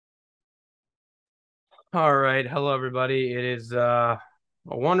All right, hello everybody. It is a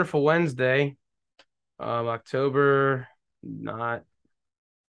wonderful Wednesday. October not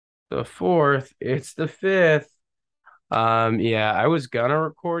the 4th, it's the 5th. Yeah, I was gonna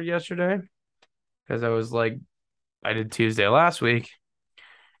record yesterday because I was like I did Tuesday last week,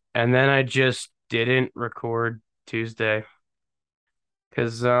 and then I just didn't record Tuesday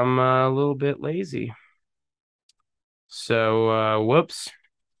because I'm a little bit lazy. So whoops.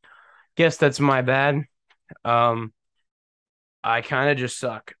 Guess that's my bad. Um I kind of just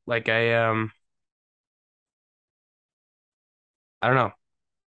suck. Like I don't know.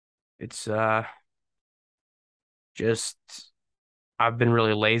 It's just I've been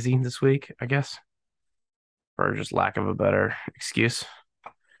really lazy this week, I guess, for just lack of a better excuse.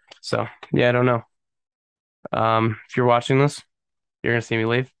 So yeah, I don't know. If you're watching this, you're gonna see me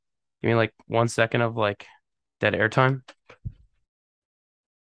leave. Give me like 1 second of like dead airtime.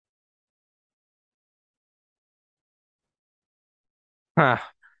 Huh,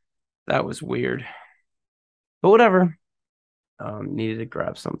 that was weird. But whatever. Needed to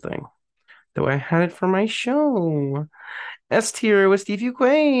grab something. Though I had it for my show. S tier with Steve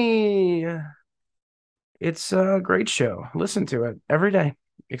Quay. It's a great show. Listen to it every day,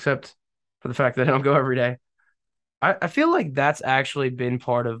 except for the fact that I don't go every day. I feel like that's actually been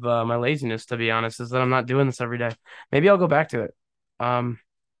part of my laziness, to be honest, is that I'm not doing this every day. Maybe I'll go back to it. Um,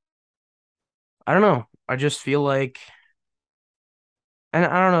 I don't know. I just feel like, and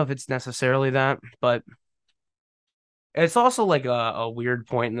I don't know if it's necessarily that, but it's also like a weird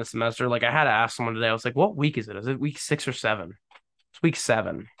point in the semester. Like I had to ask someone today. I was like, "What week is it? Is it week 6 or 7?" It's week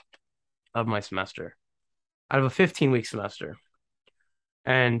 7 of my semester out of a 15-week semester.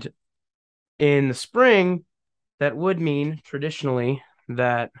 And in the spring, that would mean traditionally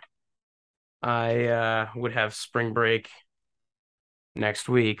that I would have spring break next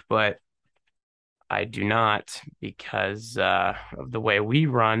week, but I do not because of the way we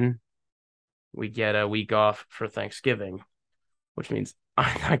run. We get a week off for Thanksgiving, which means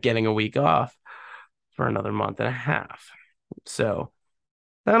I'm not getting a week off for another month and a half. So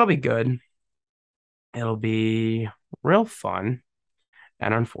that'll be good. It'll be real fun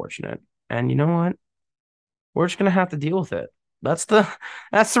and unfortunate. And you know what? We're just gonna have to deal with it. That's the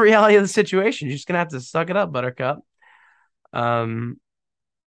that's the reality of the situation. You're just gonna have to suck it up, Buttercup. Um,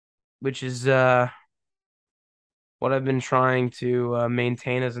 which is what I've been trying to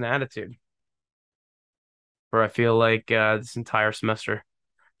maintain as an attitude. For I feel like this entire semester.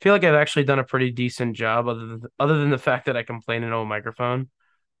 I feel like I've actually done a pretty decent job, other than the fact that I complain into a microphone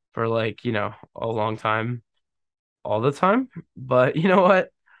for like a long time, all the time. But you know what?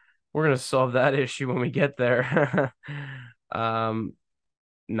 We're gonna solve that issue when we get there. um,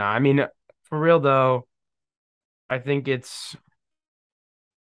 nah, I mean for real though, I think it's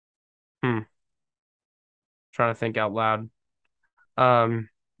trying to think out loud. Um,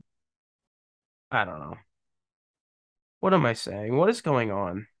 I don't know. What am I saying? What is going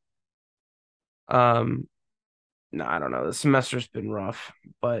on? Um, no, I don't know. The semester's been rough,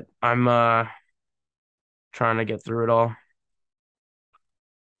 but I'm trying to get through it all.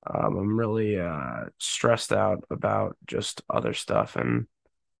 I'm really stressed out about just other stuff, and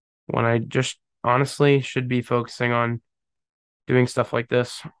when I just honestly should be focusing on doing stuff like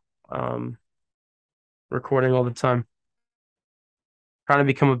this, um, recording all the time, trying to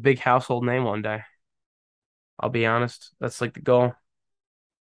become a big household name one day. I'll be honest, that's like the goal.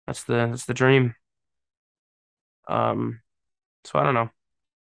 That's the dream. Um, so I don't know.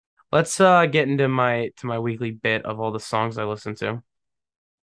 Let's get into my weekly bit of all the songs I listen to.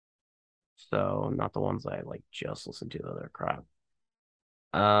 So not the ones I like just listen to, the other crap.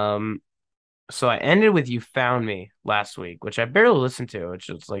 Um, so I ended with "You Found Me" last week, which I barely listened to, which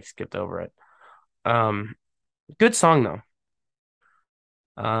just like skipped over it. Um, Good song though.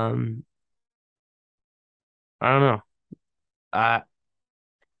 Um, I don't know. I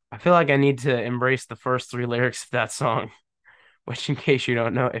I feel like I need to embrace the first three lyrics of that song, which in case you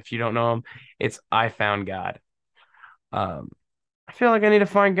don't know, if you don't know them, it's "I found God." Um, I feel like I need to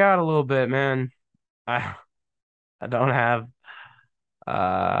find God a little bit, man. I I don't have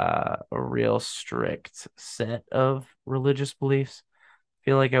a real strict set of religious beliefs.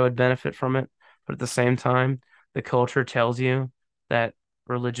 Feel like I would benefit from it, but at the same time, the culture tells you that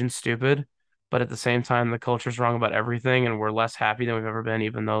religion's stupid, but at the same time, the culture's wrong about everything, and we're less happy than we've ever been,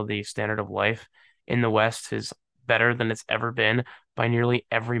 even though the standard of life in the West is better than it's ever been by nearly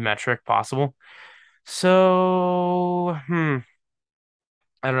every metric possible. So,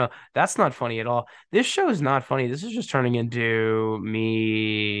 I don't know. That's not funny at all. This show is not funny. This is just turning into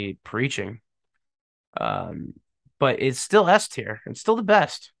me preaching. Um, but it's still S tier. It's still the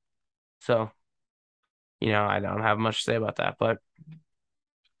best. So. I don't have much to say about that, but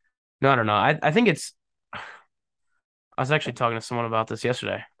no, I don't know. I think it's. I was actually talking to someone about this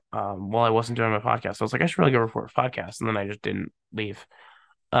yesterday. While I wasn't doing my podcast, I was like, I should really go record a podcast, and then I just didn't leave.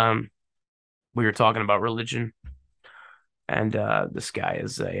 Um, we were talking about religion, and this guy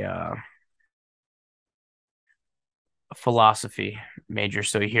is a philosophy major,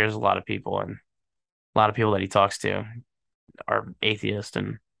 so he hears a lot of people, and a lot of people that he talks to are atheist,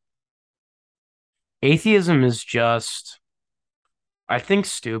 and atheism is just, I think,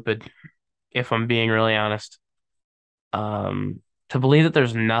 stupid, if I'm being really honest. To believe that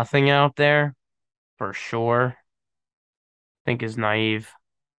there's nothing out there for sure, I think is naive.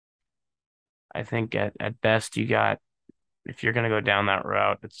 I think at best you got, if you're gonna go down that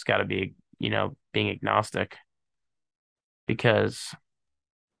route, it's got to be, being agnostic because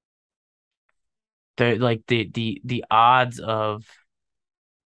the odds of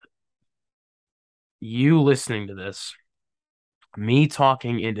you listening to this, me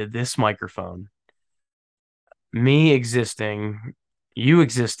talking into this microphone, me existing, you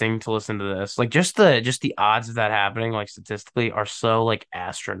existing to listen to this, like just the odds of that happening, like statistically, are so like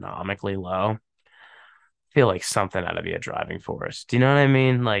astronomically low. I feel like something ought to be a driving force. Do you know what I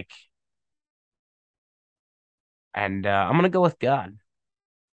mean? Like, and I'm gonna go with God.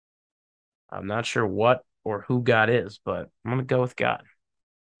 I'm not sure what or who God is, but I'm gonna go with God.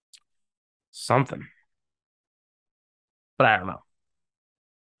 Something, but I don't know.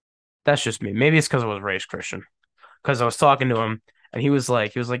 That's just me. Maybe it's because I was raised Christian. Because I was talking to him, and he was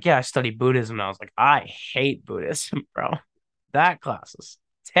like, yeah, I study Buddhism. And I was like, I hate Buddhism, bro. That class is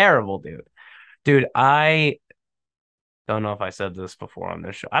terrible, dude. Dude, I don't know if I said this before on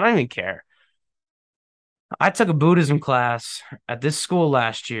this show. I don't even care. I took a Buddhism class at this school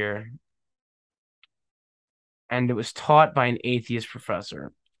last year, and it was taught by an atheist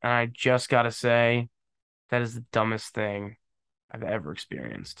professor. And I just gotta say, that is the dumbest thing I've ever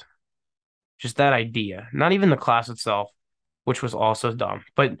experienced. Just that idea, not even the class itself, which was also dumb,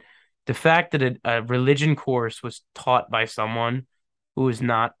 but the fact that a religion course was taught by someone who is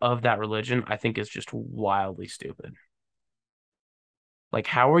not of that religion, I think is just wildly stupid. Like,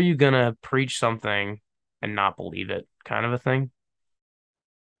 how are you gonna preach something and not believe it, kind of a thing?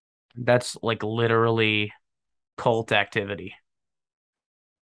 That's like literally cult activity.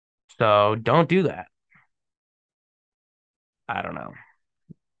 So don't do that. I don't know.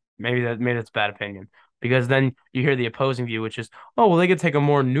 Maybe that's bad opinion. Because then you hear the opposing view, which is, oh, well, they could take a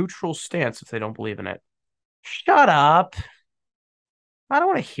more neutral stance if they don't believe in it. Shut up. I don't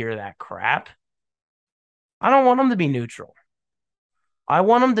want to hear that crap. I don't want them to be neutral. I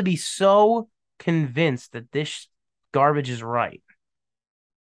want them to be so convinced that this garbage is right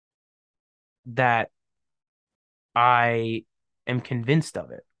that I am convinced of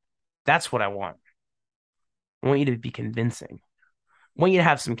it. That's what I want. I want you to be convincing. I want you to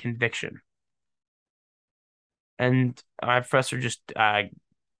have some conviction. And my professor just,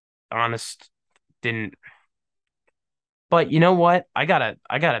 honest, didn't. But you know what? I got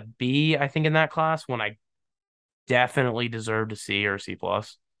a B, I think, in that class when I definitely deserved a C or a C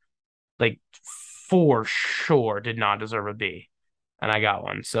plus. Like for sure did not deserve a B. And I got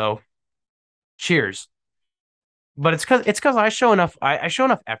one. So cheers. But it's because I show enough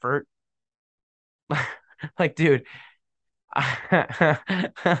effort. Like, dude,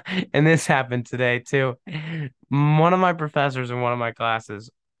 and this happened today too. One of my professors in one of my classes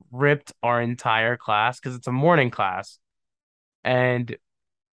ripped our entire class because it's a morning class and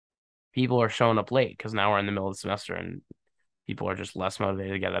people are showing up late because now we're in the middle of the semester and people are just less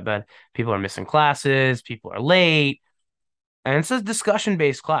motivated to get out of bed. People are missing classes, people are late, and it's a discussion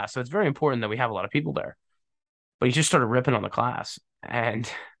based class, so it's very important that we have a lot of people there. But he just started ripping on the class,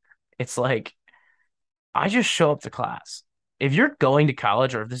 and it's like I just show up to class. If you're going to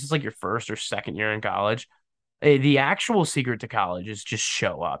college, or if this is like your first or second year in college, the actual secret to college is just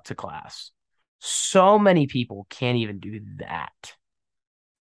show up to class. So many people can't even do that,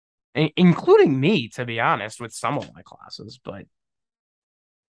 including me, to be honest, with some of my classes. But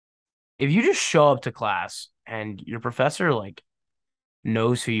if you just show up to class and your professor like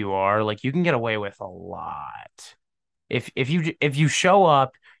knows who you are, like you can get away with a lot. If you show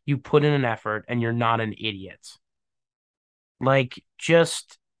up, you put in an effort and you're not an idiot. Like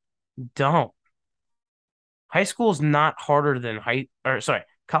just don't. High school is not harder than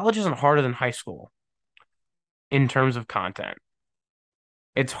college isn't harder than high school in terms of content.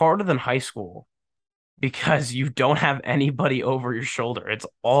 It's harder than high school because you don't have anybody over your shoulder. It's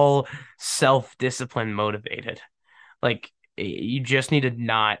all self-discipline motivated. Like you just need to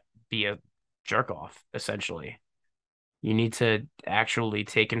not be a jerk off, essentially. You need to actually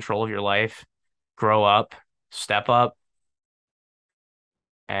take control of your life grow up, step up,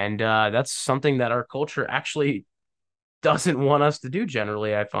 and that's something that our culture actually doesn't want us to do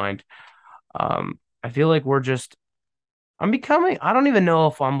generally, I find. I feel like I'm becoming, I don't even know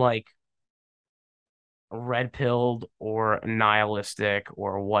if I'm like red pilled or nihilistic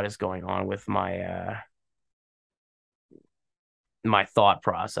or what is going on with my thought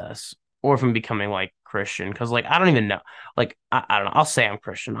process or if I'm becoming like Christian because like I don't even know. Like I don't know. I'll say I'm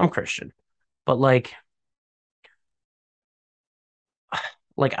Christian. I'm Christian. But like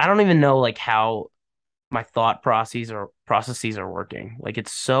I don't even know like how my thought processes are working. Like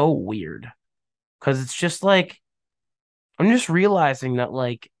it's so weird because it's just like I'm just realizing that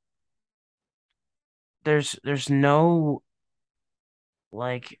like there's no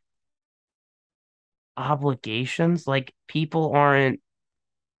like obligations. Like people aren't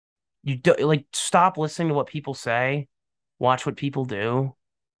you do like stop listening to what people say, watch what people do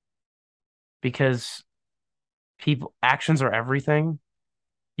because people actions are everything.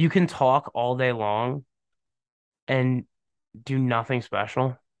 You can talk all day long and do nothing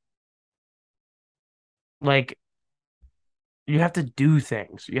special. Like you have to do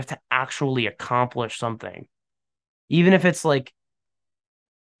things. You have to actually accomplish something. Even if it's like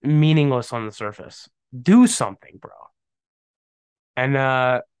meaningless on the surface. Do something, bro. And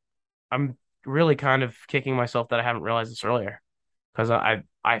I'm really kind of kicking myself that I haven't realized this earlier because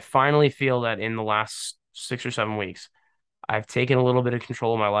I finally feel that in the last 6 or 7 weeks, I've taken a little bit of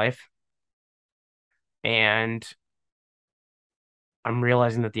control of my life and I'm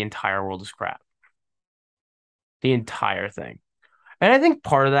realizing that the entire world is crap. The entire thing. And I think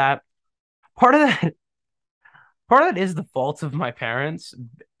part of that, part of it is the fault of my parents.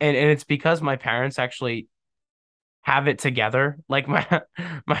 And it's because my parents actually have it together. Like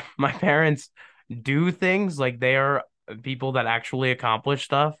my parents do things like they are people that actually accomplish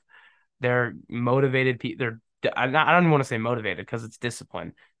stuff. They're motivated people. I don't even want to say motivated because it's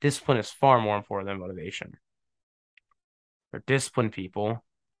discipline. Discipline is far more important than motivation. They're disciplined people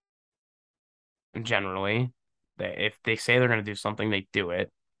generally. If they say they're going to do something, they do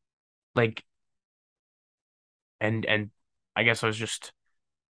it. Like and I guess I was just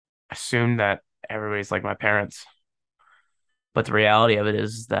assumed that everybody's like my parents. But the reality of it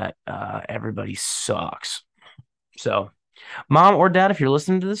is that everybody sucks. So, mom or dad, if you're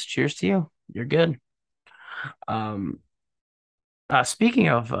listening to this, cheers to you. You're good. Um, Speaking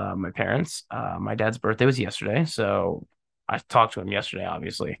of my parents, my dad's birthday was yesterday, so I talked to him yesterday,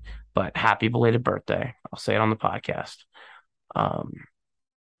 obviously. But happy belated birthday! I'll say it on the podcast. Um,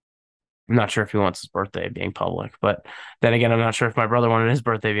 I'm not sure if he wants his birthday being public, but then again, I'm not sure if my brother wanted his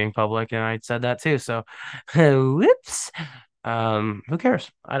birthday being public, and I said that too. So, whoops. Who cares?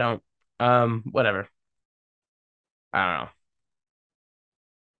 I don't. Whatever. I don't know.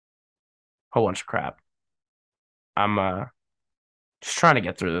 Whole bunch of crap. I'm just trying to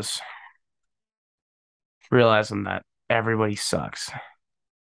get through this, realizing that everybody sucks,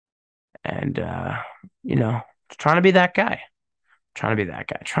 and you know, trying to be that guy. Trying to be that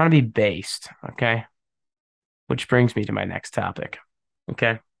guy. Trying to be based. Okay. Which brings me to my next topic.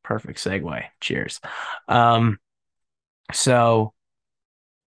 Okay. Perfect segue. Cheers. Um, so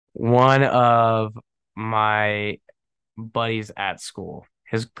one of my buddies at school,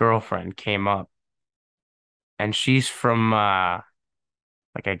 his girlfriend came up and she's from like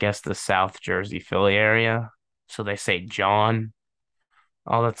I guess the South Jersey, Philly area. So they say John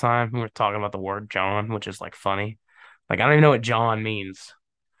all the time. We're talking about the word John, which is like funny. Like I don't even know what John means.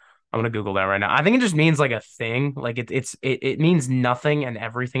 I'm gonna Google that right now. I think it just means like a thing. Like it means nothing and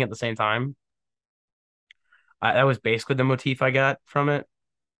everything at the same time. That was basically the motif I got from it.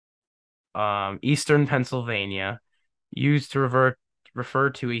 Eastern Pennsylvania, used to refer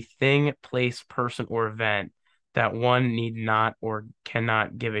to a thing, place, person, or event that one need not or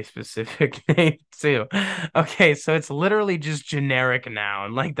cannot give a specific name to. Okay, so it's literally just generic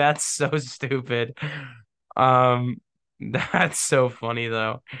noun. Like that's so stupid. Um, that's so funny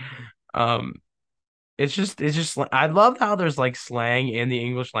though. Um, it's just I love how there's like slang in the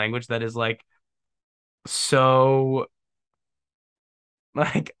English language that is like so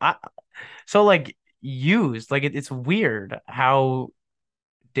like so like used like it's weird how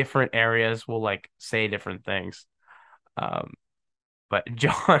different areas will like say different things. Um, but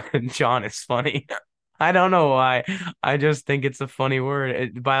John John is funny. I don't know why. I just think it's a funny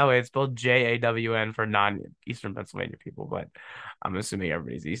word. By the way, it's spelled JAWN for non-Eastern Pennsylvania people, but I'm assuming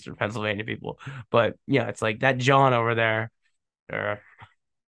everybody's Eastern Pennsylvania people. But yeah, it's like that John over there. Or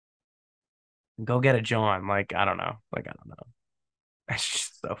go get a John. Like I don't know. Like I don't know. It's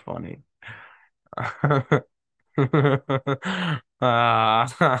just so funny.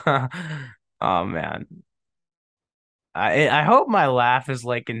 uh, Oh man. I hope my laugh is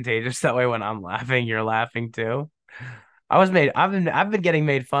like contagious. That way when I'm laughing, you're laughing too. I've been getting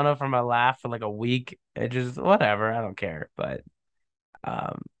made fun of for my laugh for like a week. It just whatever, I don't care. But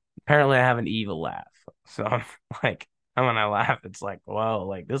um apparently I have an evil laugh. So I'm like when I laugh, it's like, whoa,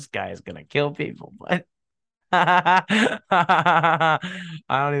 like this guy is gonna kill people. But I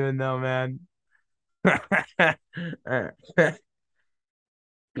don't even know, man.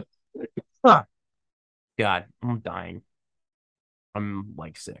 God, I'm dying. I'm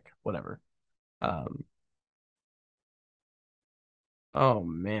like sick. Whatever. Um, oh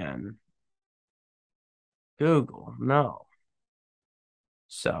man. Google, no.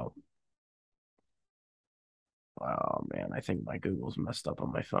 So, oh man, I think my Google's messed up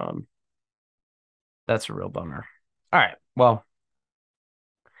on my phone. That's a real bummer. All right. Well,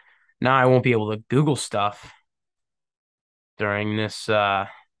 now I won't be able to Google stuff during this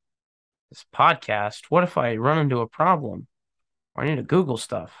podcast. What if I run into a problem or I need to Google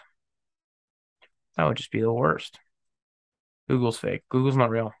stuff? That would just be the worst. Google's fake. Google's not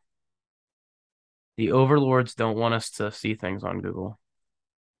real. The overlords don't want us to see things on Google.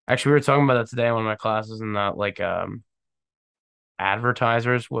 Actually, we were talking about that today in one of my classes, and that like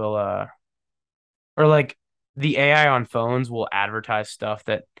advertisers will or like the AI on phones will advertise stuff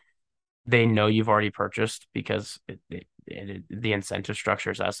that they know you've already purchased because the incentive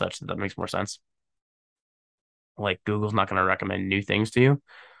structure is as such that makes more sense. Like Google's not going to recommend new things to you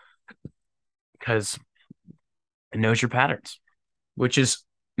because it knows your patterns, which is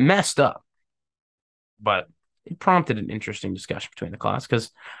messed up. But it prompted an interesting discussion between the class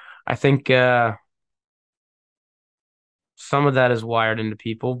because I think some of that is wired into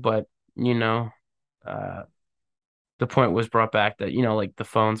people, but you know, uh, the point was brought back that like the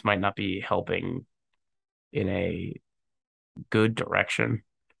phones might not be helping in a good direction.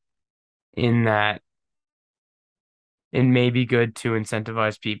 In that it may be good to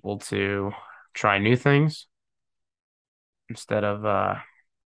incentivize people to try new things instead of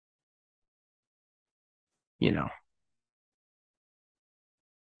you know,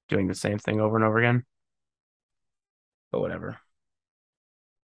 doing the same thing over and over again. But whatever.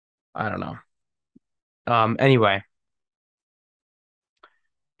 I don't know. Anyway,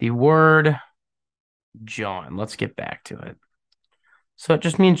 the word John, let's get back to it. So it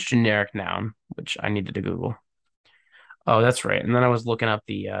just means generic noun, which I needed to Google. Oh, that's right. And then I was looking up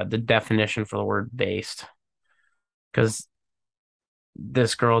the definition for the word based because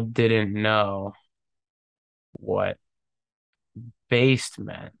this girl didn't know what based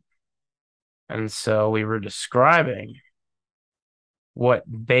meant. And so we were describing what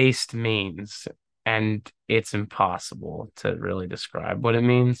based means, and it's impossible to really describe what it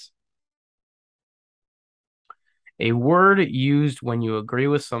means. A word used when you agree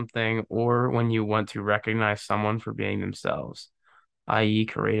with something or when you want to recognize someone for being themselves, i.e.,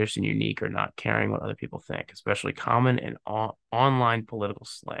 courageous and unique or not caring what other people think, especially common in online political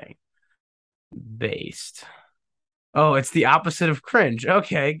slang. Based. Oh, it's the opposite of cringe.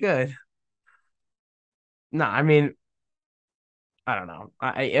 Okay, good. No, I mean, I don't know.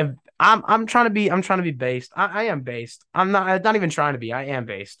 I'm trying to be based. I am based. I'm not even trying to be. I am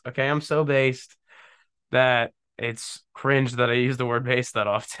based. Okay, I'm so based that it's cringe that I use the word based that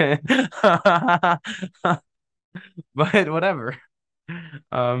often. But whatever. No,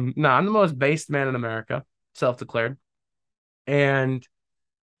 I'm the most based man in America, self-declared. And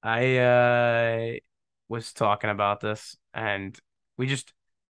I was talking about this and we just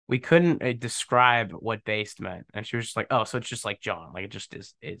we couldn't describe what based meant. And she was just like, "Oh, so it's just like John. Like it just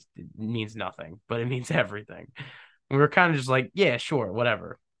it means nothing, but it means everything." And we were kind of just like, "Yeah, sure,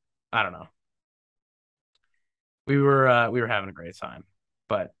 whatever." I don't know. We were having a great time.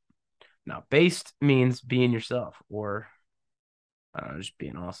 But no, based means being yourself or I don't know, just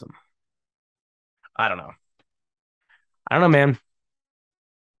being awesome. I don't know. I don't know, man.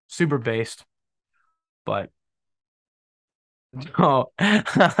 Super based, but oh.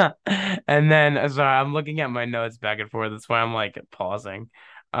 And then sorry, I'm looking at my notes back and forth. That's why I'm like pausing.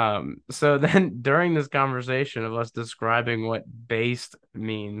 So then during this conversation of us describing what based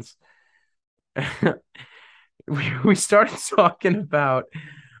means, we started talking about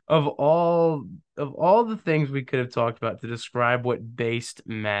of all of all the things we could have talked about to describe what based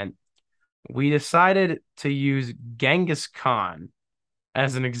meant. We decided to use Genghis Khan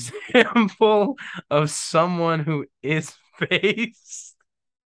as an example of someone who is based.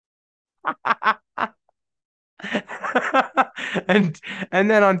 and and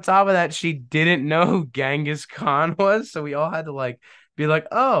then on top of that, she didn't know who Genghis Khan was, so we all had to like be like,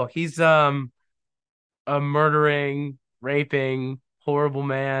 "Oh, he's a murdering, raping, horrible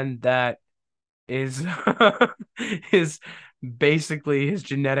man that is is basically his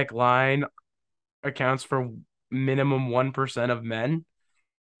genetic line accounts for minimum 1% of men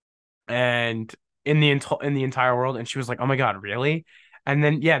and in the entire world. And she was like, "Oh my God, really?" And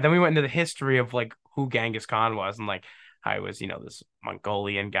then yeah, then we went into the history of like who Genghis Khan was and like I was, this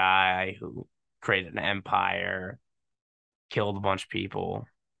Mongolian guy who created an empire, killed a bunch of people,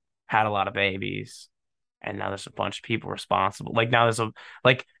 had a lot of babies, and now there's a bunch of people responsible. Like now there's a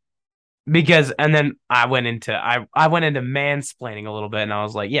like because and then I went into mansplaining a little bit and I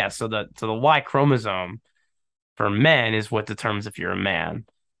was like, yeah, so the Y chromosome for men is what determines if you're a man.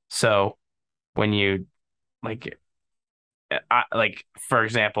 So when you like like for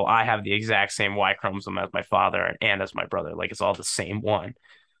example, I have the exact same Y chromosome as my father and as my brother. Like it's all the same one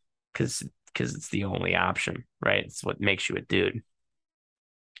because it's the only option, right? It's what makes you a dude.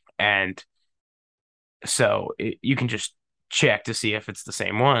 And so you can just check to see if it's the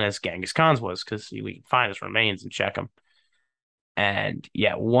same one as Genghis Khan's was because we can find his remains and check them. And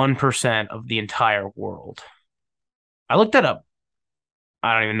yeah, 1% of the entire world. I looked that up.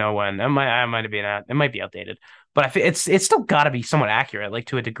 I don't even know when. I might have been it might be outdated, but I feel it's still got to be somewhat accurate, like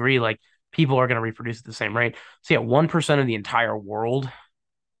to a degree. Like people are going to reproduce at the same rate. So yeah, 1% of the entire world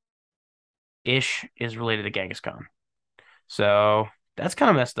ish is related to Genghis Khan. So that's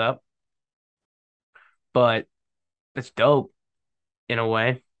kind of messed up, but it's dope in a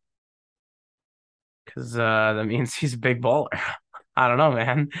way because that means he's a big baller. I don't know,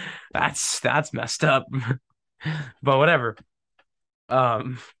 man. That's messed up, but whatever.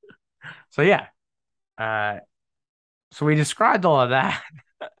 Um, so yeah, uh, so we described all of that,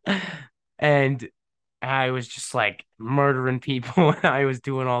 and I was just like murdering people and I was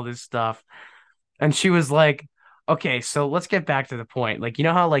doing all this stuff. And she was like, okay, so let's get back to the point. Like, you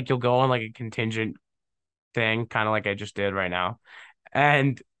know how like you'll go on like a contingent thing, kind of like I just did right now,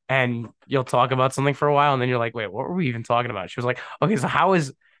 and you'll talk about something for a while, and then you're like, wait, what were we even talking about? She was like, okay, so how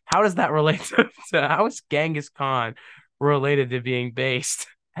does that relate to how is Genghis Khan related to being based?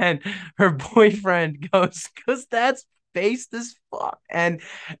 And her boyfriend goes, that's based as fuck. And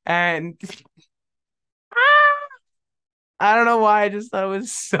I don't know why. I just thought it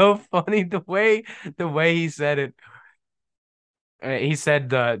was so funny the way he said it. He said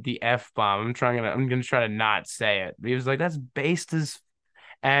the F bomb. I'm gonna try to not say it. He was like, "That's based as,"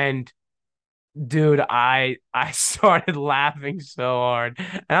 and dude, I started laughing so hard,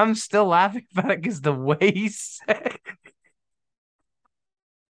 and I'm still laughing about it because the way he said it,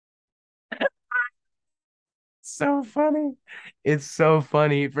 so funny. It's so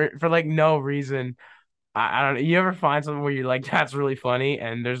funny for like no reason. I don't know. You ever find something where you're like, "That's really funny,"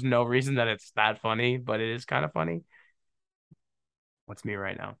 and there's no reason that it's that funny, but it is kind of funny. What's me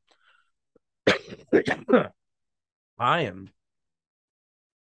right now? I am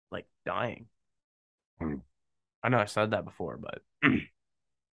like dying. I know I said that before, but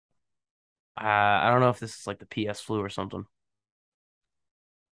I don't know if this is like the PS flu or something.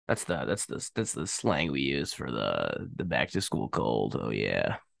 That's the slang we use for the back to school cold. Oh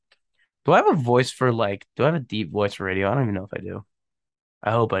yeah. Do I have a voice for like? Do I have a deep voice for radio? I don't even know if I do.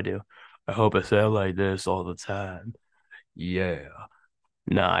 I hope I do. I hope I sound like this all the time. Yeah.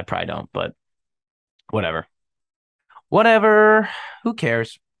 No, I probably don't, but whatever. Whatever. Who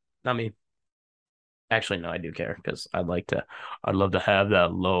cares? Not me. Actually, no, I do care because I'd love to have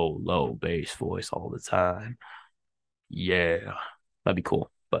that low bass voice all the time. Yeah, that'd be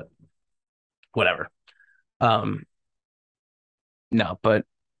cool, but whatever. Um, no, but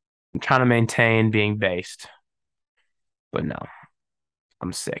I'm trying to maintain being based, but no,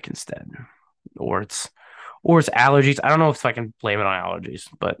 I'm sick instead. Or it's allergies. I don't know if I can blame it on allergies,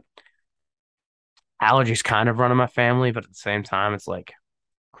 but allergies kind of run in my family, but at the same time, it's like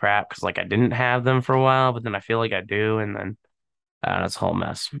crap because like I didn't have them for a while, but then I feel like I do, and then it's a whole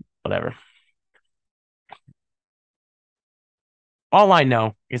mess. Whatever. All I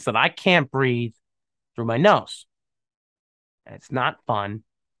know is that I can't breathe through my nose. And it's not fun.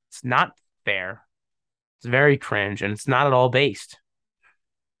 It's not fair. It's very cringe and it's not at all based.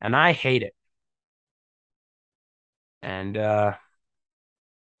 And I hate it. And yeah,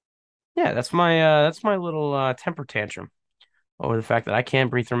 that's my little temper tantrum over the fact that I can't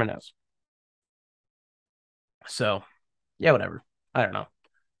breathe through my nose. So, yeah, whatever. I don't know.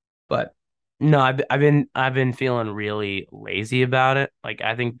 But no, I've been feeling really lazy about it. Like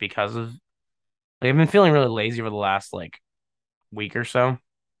I think because of like I've been feeling really lazy over the last like week or so.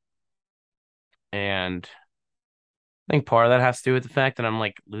 And I think part of that has to do with the fact that I'm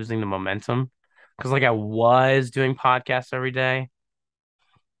like losing the momentum. Because like I was doing podcasts every day.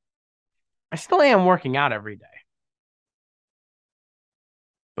 I still am working out every day.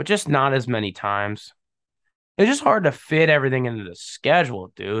 but just not as many times. It's just hard to fit everything into the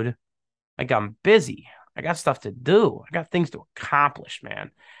schedule, dude. Like I'm busy. I got stuff to do. I got things to accomplish,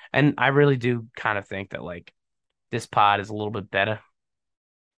 man. And I really do kind of think that like this pod is a little bit better.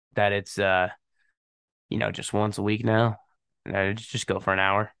 That it's just once a week now. And I just go for an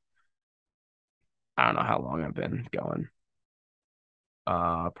hour. I don't know how long I've been going.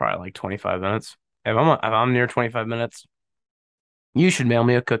 Probably like 25 minutes. If I'm near 25 minutes, you should mail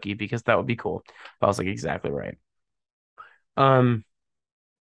me a cookie because that would be cool. If I was like exactly right. Um,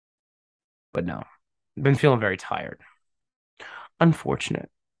 but no. I've been feeling very tired. Unfortunate.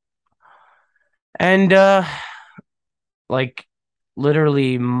 And like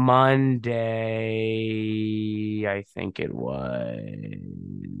literally Monday, I think it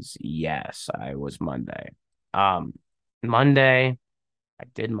was. Yes, I was Monday. Um, Monday, I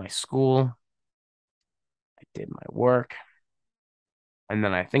did my school, I did my work, and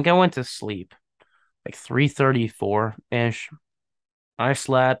then I think I went to sleep like 3:34-ish. I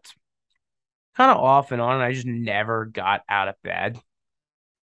slept kind of off and on, and I just never got out of bed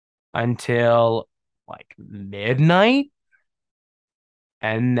until like midnight.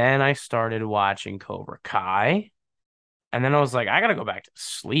 And then I started watching Cobra Kai. And then I was like, I gotta go back to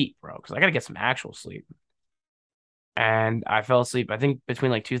sleep, bro, because I gotta get some actual sleep. And I fell asleep, I think between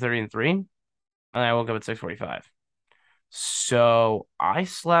like 2:30 and 3, and I woke up at 6:45. So I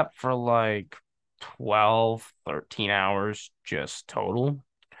slept for like 12, 13 hours just total,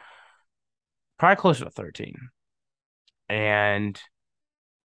 probably closer to 13. And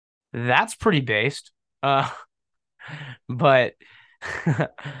that's pretty based. Uh, but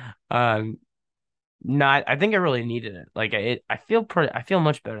um, not, I think I really needed it. Like I feel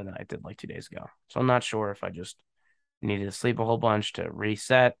much better than I did like 2 days ago. So I'm not sure if I just needed to sleep a whole bunch to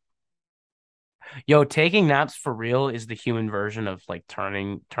reset. Yo, taking naps for real is the human version of like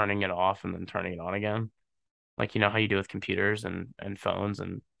turning it off and then turning it on again. Like you know how you do with computers and phones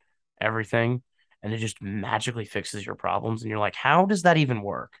and everything, and it just magically fixes your problems and you're like, "How does that even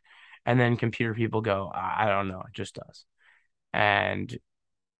work?" And then computer people go, I don't know, it just does." And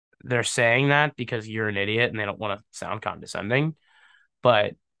they're saying that because you're an idiot and they don't want to sound condescending,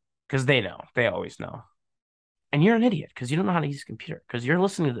 but because they know, they always know. And you're an idiot because you don't know how to use a computer because you're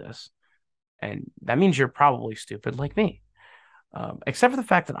listening to this. And that means you're probably stupid like me. Except for the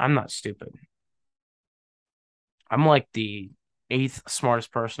fact that I'm not stupid. I'm like the eighth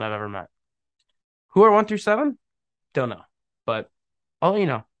smartest person I've ever met. Who are 1 through 7? Don't know. But I'll let you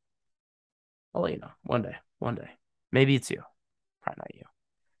know. I'll let you know. One day. One day. Maybe it's you. Probably not you.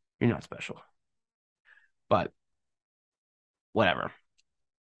 You're not special. But whatever.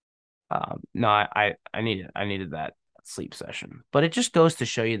 No, I needed that sleep session. But it just goes to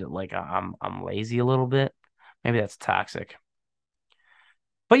show you that like I'm lazy a little bit. Maybe that's toxic.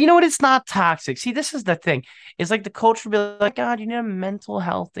 But you know what? It's not toxic. See, this is the thing. It's like the culture will be like, God, you need a mental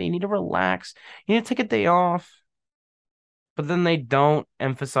health day. You need to relax. You need to take a day off. But then they don't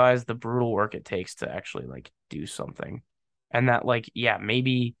emphasize the brutal work it takes to actually like do something. And that like, yeah,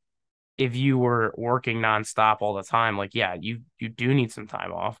 maybe if you were working nonstop all the time, like, yeah, you do need some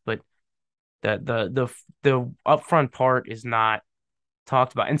time off, but the upfront part is not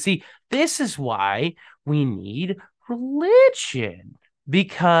talked about. And see, this is why we need religion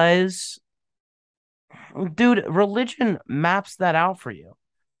because dude, religion maps that out for you.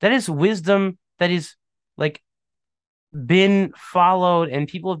 That is wisdom that is like been followed and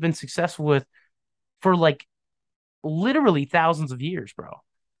people have been successful with for like literally thousands of years, bro.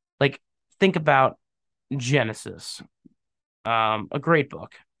 Like think about Genesis. A great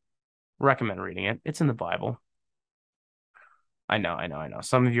book. Recommend reading it. It's in the Bible. I know, I know, I know.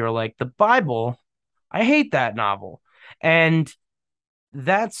 Some of you are like, the Bible, I hate that novel. And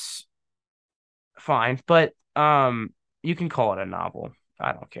that's fine, but you can call it a novel.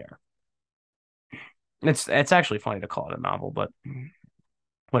 I don't care. It's actually funny to call it a novel, but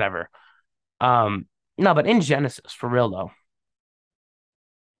whatever. No, but in Genesis, for real though,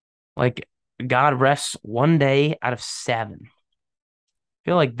 like God rests one day out of 7. I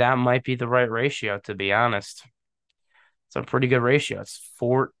feel like that might be the right ratio, to be honest. It's a pretty good ratio. It's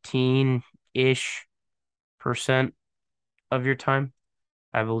 14-ish percent of your time,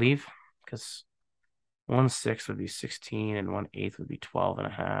 I believe, because 1/6 would be 16 and 1/8 would be 12 and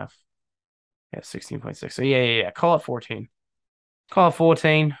a half. Yeah, 16.6. So yeah. Call it 14. Call it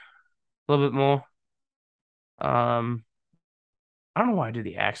 14. A little bit more. Um, I don't know why I do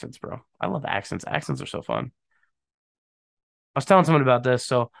the accents, bro. I love accents. Accents are so fun. I was telling someone about this,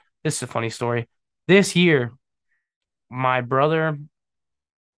 so this is a funny story. This year, my brother,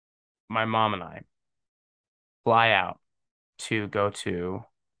 my mom, and I fly out to go to.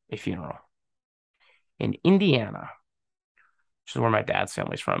 a funeral in Indiana, which is where my dad's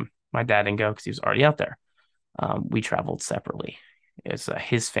family's from. My dad didn't go because he was already out there. We traveled separately. It's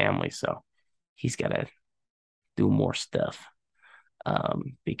his family, so he's got to do more stuff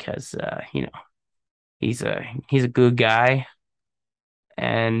because he's a good guy,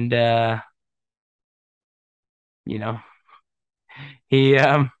 and you know he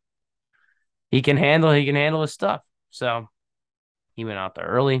he can handle his stuff. So he went out there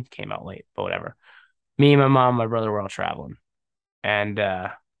early, came out late, but whatever. Me, my mom, my brother were all traveling, and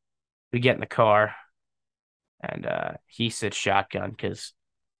we get in the car, and he sits shotgun because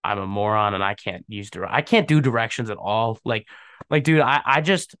I'm a moron and I can't do directions at all. Like, dude, I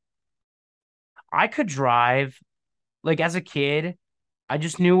could drive like as a kid. I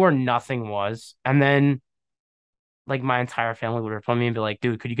just knew where nothing was, and then like my entire family would report me and be like,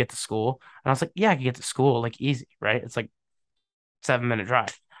 "Dude, could you get to school?" And I was like, "Yeah, I could get to school, like easy, right? It's like 7 minute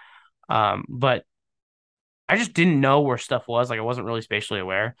drive." But I just didn't know where stuff was. Like I wasn't really spatially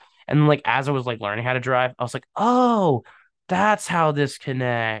aware. And then like as I was like learning how to drive, I was like, "Oh, that's how this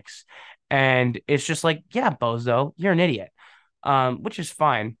connects." And it's just like, "Yeah, bozo, you're an idiot." Which is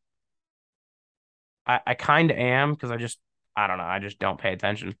fine. I kind of am because I don't know, I just don't pay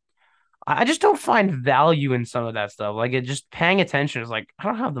attention. I just don't find value in some of that stuff. Like it just paying attention is like I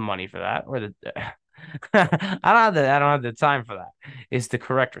don't have the money for that or the I don't have the time for that is the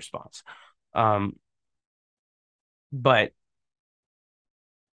correct response. Um, but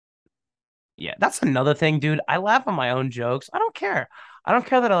yeah, that's another thing, dude. I laugh at my own jokes. I don't care. I don't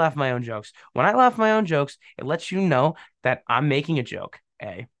care that I laugh at my own jokes. When I laugh at my own jokes, it lets you know that I'm making a joke.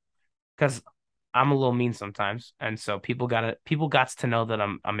 A, because I'm a little mean sometimes, and so people got to know that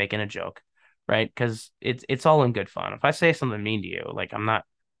I'm making a joke, right? Because it's all in good fun. If I say something mean to you, like I'm not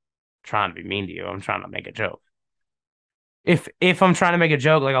trying to be mean to you. I'm trying to make a joke. If I'm trying to make a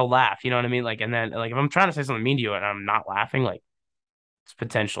joke, like I'll laugh, you know what I mean? Like and then like if I'm trying to say something mean to you and I'm not laughing, like it's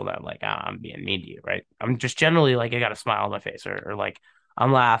potential that like I'm being mean to you, right? I'm just generally like I got a smile on my face or like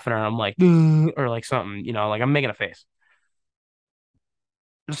I'm laughing or I'm like or like something, like I'm making a face.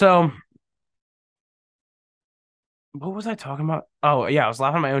 So what was I talking about? Oh yeah, I was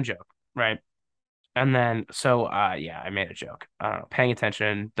laughing at my own joke, right? And then so yeah, I made a joke. I don't know, paying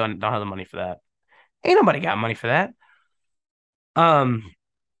attention, don't have the money for that. Ain't nobody got money for that. Um,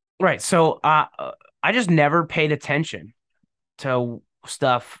 right. So I just never paid attention to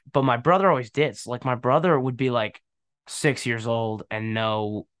stuff, but my brother always did. So, like my brother would be like 6 years old and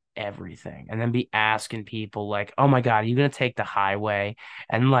know everything, and then be asking people like, "Oh my God, are you gonna take the highway?"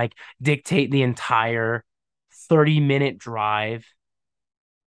 and like dictate the entire 30-minute drive.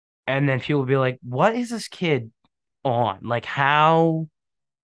 And then people would be like, "What is this kid on? Like, how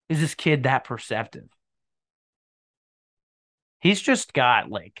is this kid that perceptive?" He's just got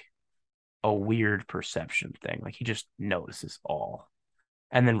like a weird perception thing. Like he just notices all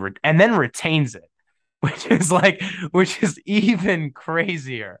and then retains it, which is like which is even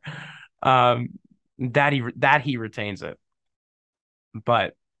crazier. Um that he retains it.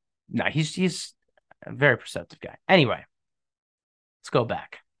 But no, he's a very perceptive guy. Anyway, let's go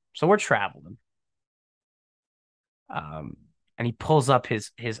back. So we're traveling. Um and he pulls up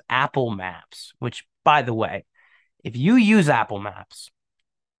his Apple Maps, which by the way, if you use Apple Maps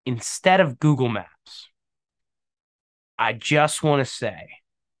instead of Google Maps, I just want to say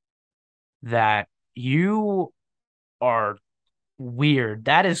that you are weird.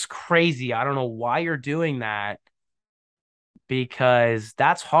 That is crazy. I don't know why you're doing that because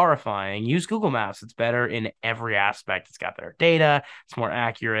that's horrifying. Use Google Maps. It's better in every aspect. It's got better data, it's more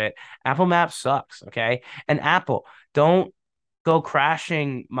accurate. Apple Maps sucks, okay? And Apple, don't go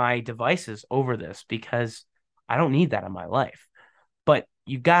crashing my devices over this because I don't need that in my life. But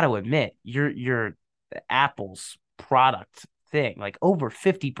you got to admit, you're Apple's product thing. Like over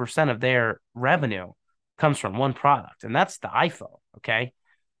 50% of their revenue comes from one product, and that's the iPhone, okay?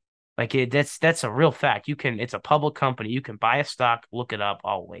 Like that's a real fact. It's a public company. You can buy a stock, look it up.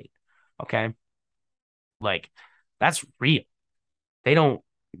 I'll wait. Okay. Like that's real. They don't,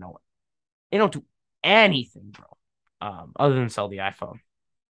 you know, they don't do anything, bro. Other than sell the iPhone.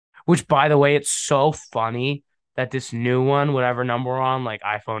 Which by the way, it's so funny that this new one, whatever number we're on, like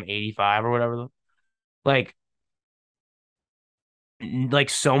iPhone 85 or whatever, like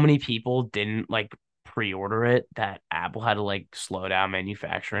so many people didn't like pre-order it that Apple had to like slow down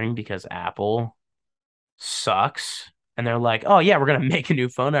manufacturing because Apple sucks. And they're like, oh yeah, we're gonna make a new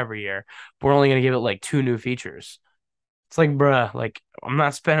phone every year, but we're only gonna give it like two new features. It's like, bruh, like I'm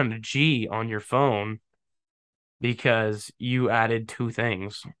not spending a G on your phone because you added two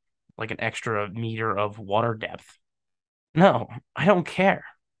things, like an extra meter of water depth. No, I don't care.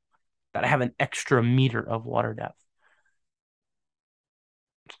 that I have an extra meter of water depth.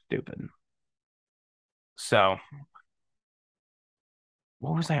 Stupid. So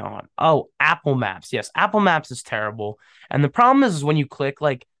what was I on? Oh, Apple Maps. Yes, Apple Maps is terrible. And the problem is when you click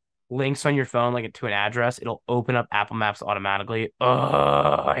like links on your phone, like to an address, it'll open up Apple Maps automatically. Oh,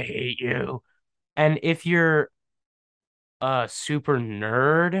 I hate you. And if you're a super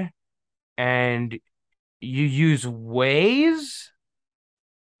nerd and you use Waze,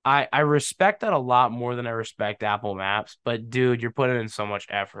 I respect that a lot more than I respect Apple Maps. But dude, you're putting in so much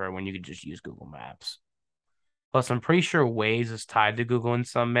effort when you could just use Google Maps. Plus, I'm pretty sure Waze is tied to Google in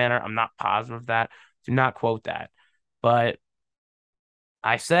some manner. I'm not positive of that. Do not quote that. But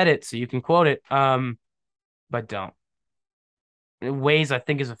I said it, so you can quote it. But don't. Waze, I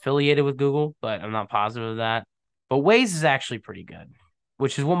think, is affiliated with Google, but I'm not positive of that. But Waze is actually pretty good,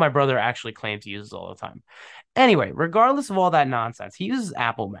 which is what my brother actually claims he uses all the time. Anyway, regardless of all that nonsense, he uses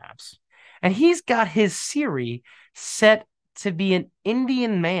Apple Maps. And he's got his Siri set to be an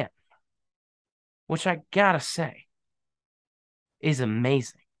Indian man, which I gotta say is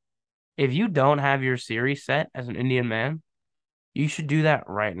amazing. If you don't have your Siri set as an Indian man, you should do that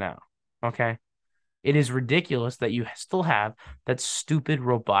right now. Okay. It is ridiculous that you still have that stupid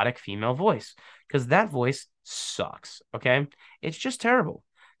robotic female voice because that voice sucks. Okay. It's just terrible.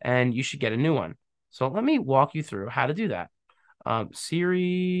 And you should get a new one. So let me walk you through how to do that. Siri.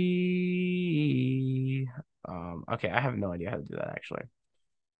 Okay. I have no idea how to do that actually.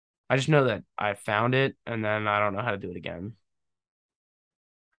 I just know that I found it and then I don't know how to do it again.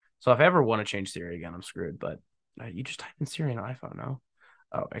 So if I ever want to change Siri again, I'm screwed. But you just type in Siri on iPhone, no?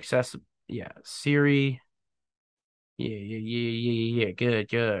 Oh, accessible. Yeah, Siri. Yeah. Good,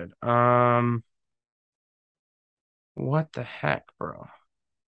 good. What the heck, bro?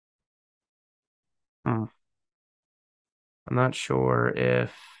 Hmm. I'm not sure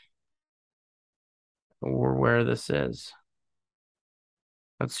if or where this is.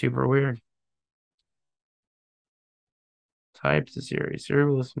 That's super weird. Type to Siri. Siri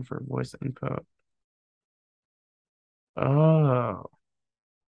will listen for voice input. Oh,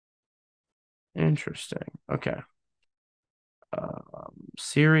 interesting. Okay.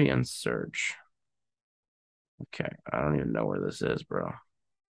 Siri and search. Okay. I don't even know where this is, bro.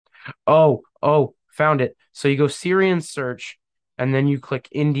 Oh, found it. So you go Syrian search, and then you click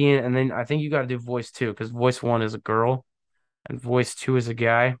Indian, and then I think you got to do voice two because voice one is a girl and voice two is a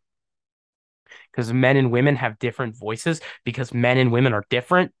guy. Because men and women have different voices because men and women are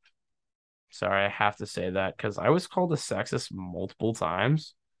different. Sorry, I have to say that because I was called a sexist multiple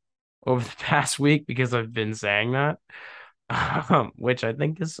times over the past week because I've been saying that. Which I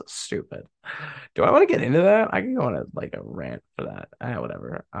think is stupid. Do I want to get into that? I can go on like a rant for that.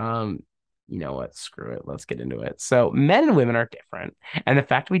 Whatever. You know what? Screw it. Let's get into it. So men and women are different, and the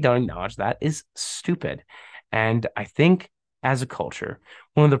fact we don't acknowledge that is stupid. And I think as a culture,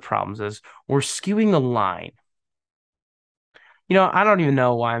 one of the problems is we're skewing the line. I don't even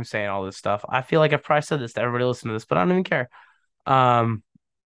know why I'm saying all this stuff. I feel like I've probably said this to everybody listening to this, but I don't even care. Um,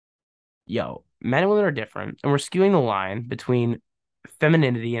 Men and women are different, and we're skewing the line between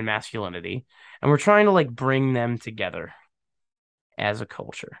femininity and masculinity, and we're trying to like bring them together as a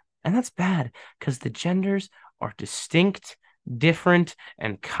culture. And that's bad because the genders are distinct, different,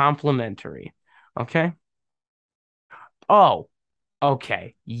 and complementary. Okay. Oh,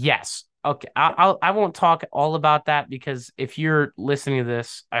 okay. Yes. Okay. I won't talk all about that because if you're listening to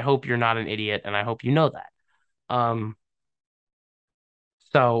this, I hope you're not an idiot, and I hope you know that. Um.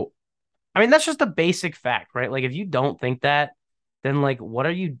 So I mean, that's just a basic fact, right? Like, if you don't think that, then like, what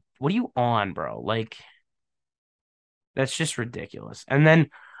are you on, bro? Like, that's just ridiculous. And then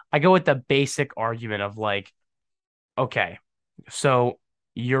I go with the basic argument of like, okay, so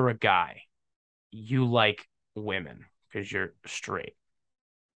you're a guy, you like women because you're straight.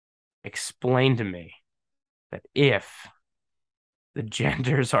 Explain to me that if the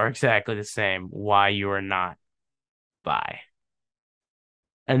genders are exactly the same, why you are not bi.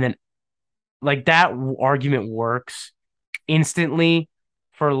 And then like that argument works instantly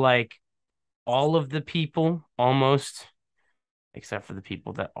for like all of the people almost, except for the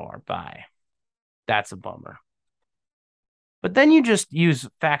people that are bi. That's a bummer. But then you just use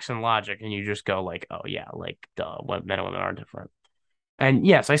facts and logic and you just go like, oh yeah, like duh, what men and women are different. And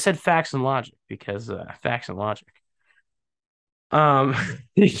yes, I said facts and logic because facts and logic. Um,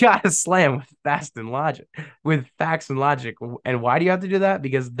 you gotta slam with fast and logic, with facts and logic. And why do you have to do that?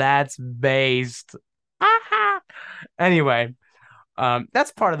 Because that's based. Anyway,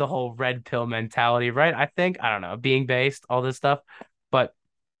 that's part of the whole red pill mentality, right? I think, I don't know, being based, all this stuff. But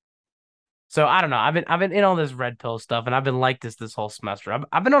So I don't know. I've been in all this red pill stuff, and I've been like this whole semester.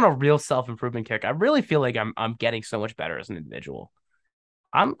 I've been on a real self-improvement kick. I really feel like I'm getting so much better as an individual.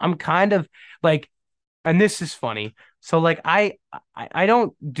 I'm kind of like, and this is funny. So like I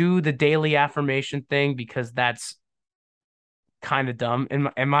don't do the daily affirmation thing because that's kind of dumb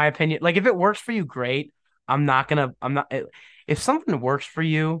in my opinion. Like if it works for you, great. I'm not if something works for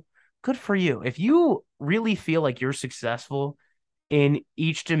you, good for you. If you really feel like you're successful in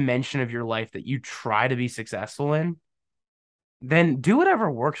each dimension of your life that you try to be successful in, then do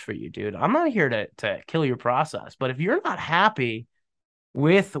whatever works for you, dude. I'm not here to kill your process, but if you're not happy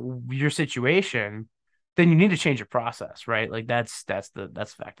with your situation, then you need to change your process, right? Like that's the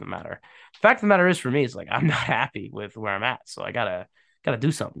fact of the matter. The fact of the matter is for me is like I'm not happy with where I'm at, so I gotta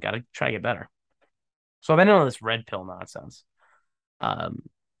do something, gotta try to get better. So I've been on this red pill nonsense. Um,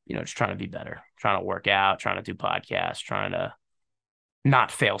 just trying to be better, trying to work out, trying to do podcasts, trying to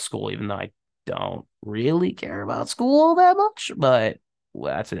not fail school, even though I don't really care about school that much, but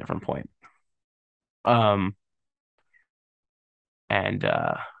well, that's a different point. Um, and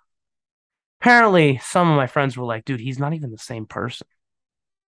apparently some of my friends were like, dude, he's not even the same person.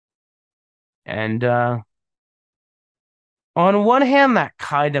 And on one hand, that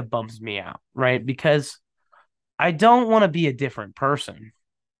kind of bums me out, right? Because I don't want to be a different person,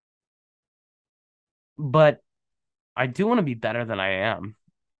 but I do want to be better than I am.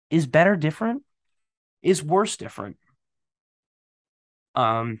 Is better different? Is worse different?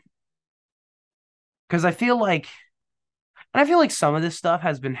 Um, because I feel like some of this stuff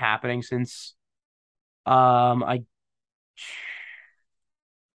has been happening since I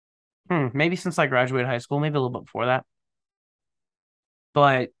maybe since I graduated high school, maybe a little bit before that.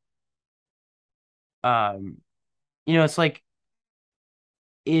 But um, it's like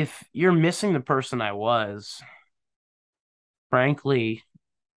if you're missing the person I was, frankly,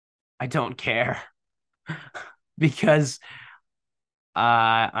 I don't care because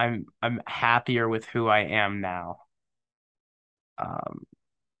I'm happier with who I am now. Um,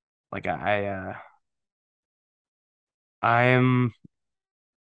 like I'm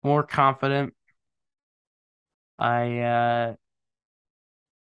more confident. I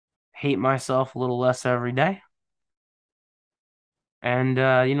hate myself a little less every day, and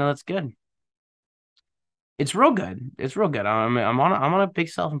that's good. It's real good. It's real good. I'm on a big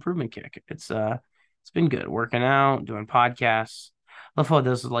self-improvement kick. It's been good. Working out, doing podcasts. Love how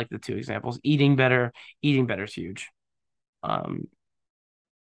those are like the two examples. Eating better. Eating better is huge. Um,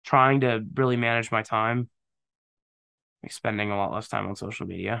 Trying to really manage my time, like spending a lot less time on social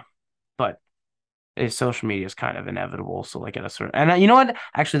media. But social media is kind of inevitable. So like at a certain, and you know what?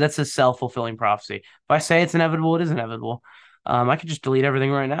 Actually, that's a self-fulfilling prophecy. If I say it's inevitable, it is inevitable. I could just delete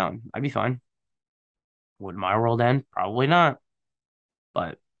everything right now. And I'd be fine. Would my world end? Probably not.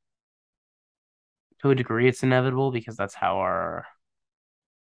 But to a degree, it's inevitable because that's how our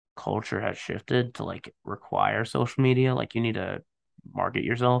culture has shifted to like require social media. Like you need to market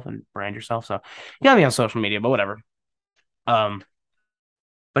yourself and brand yourself. So you gotta be on social media, but whatever. Um,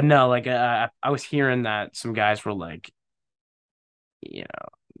 but no, like I was hearing that some guys were like, you know,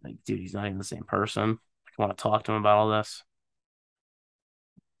 like, dude, he's not even the same person. I want to talk to him about all this.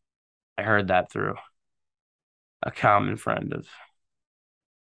 I heard that through a common friend of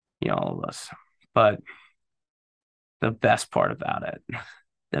all of us. But the best part about it,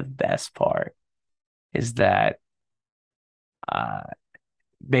 the best part is that uh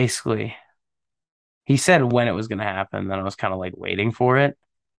basically he said when it was gonna happen, then I was kind of like waiting for it,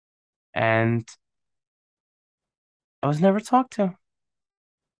 and I was never talked to.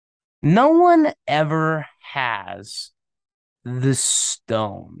 No one ever has the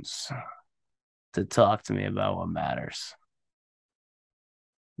stones to talk to me about what matters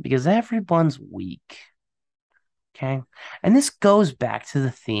because everyone's weak. Okay. And this goes back to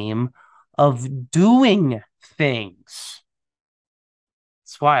the theme of doing things.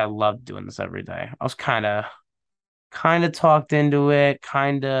 That's why I love doing this every day. I was kind of talked into it,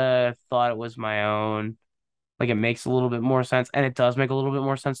 kind of thought it was my own. Like it makes a little bit more sense, and it does make a little bit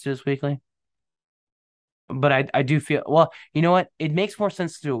more sense to do this weekly. But I do feel well, you know what? It makes more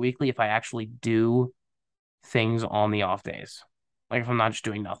sense to do it weekly if I actually do things on the off days. Like if I'm not just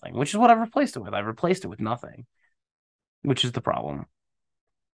doing nothing, which is what I've replaced it with. I've replaced it with nothing, which is the problem.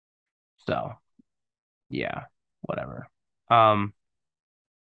 So yeah, whatever. Um,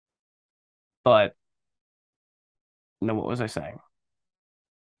 but no, what was I saying?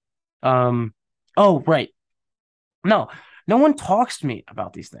 Um, oh, right. No, no one talks to me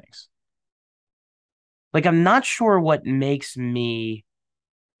about these things. Like I'm not sure what makes me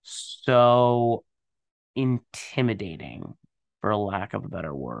so intimidating, for a lack of a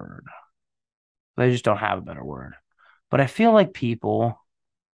better word. They just don't have a better word. But I feel like people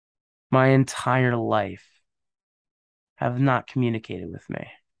my entire life have not communicated with me.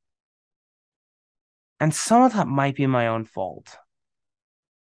 And some of that might be my own fault,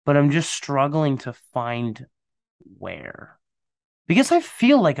 but I'm just struggling to find where. Because I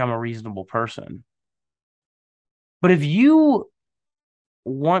feel like I'm a reasonable person. But if you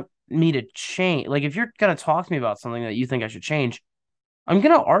want me to change, like if you're going to talk to me about something that you think I should change, I'm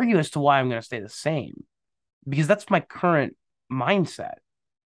going to argue as to why I'm going to stay the same because that's my current mindset.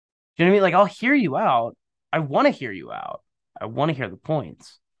 Do you know what I mean? Like I'll hear you out. I want to hear you out. I want to hear the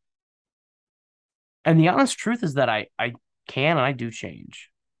points. And the honest truth is that I can and I do change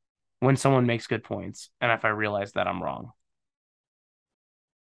when someone makes good points and if I realize that I'm wrong.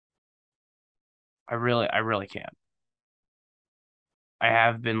 I really can. I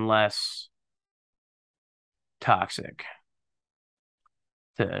have been less toxic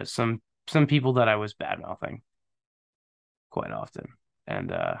to some people that I was bad mouthing quite often.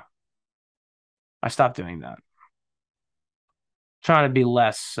 And I stopped doing that. Trying to be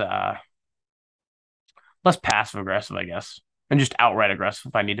less passive aggressive, I guess, and just outright aggressive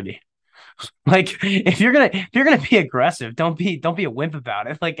if I need to be. Like if you're gonna be aggressive, don't be a wimp about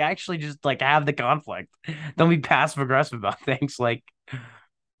it. Like actually just like have the conflict. Don't be passive aggressive about things. Like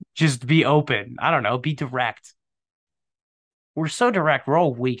just be open. I don't know, be direct. We're so direct, we're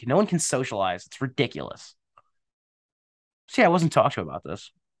all weak. No one can socialize. It's ridiculous. See, I wasn't talked to about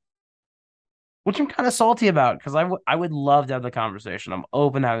this, which I'm kind of salty about because I would love to have the conversation. I'm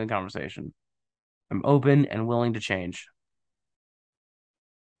open to having the conversation. I'm open and willing to change,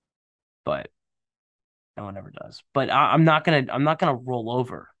 but no one ever does. But I'm not gonna roll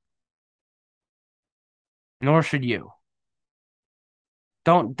over, nor should you.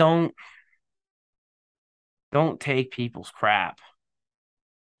 Don't don't take people's crap.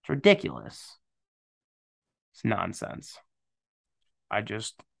 It's ridiculous. It's nonsense. I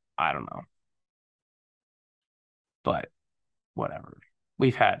just I don't know, but whatever.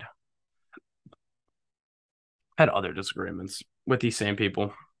 We've had other disagreements with these same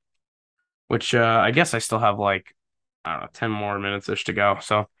people, which I guess I still have like I don't know 10 more minutes ish to go.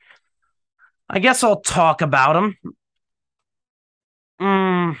 So I guess I'll talk about them.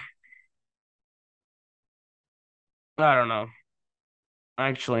 Mm, I don't know.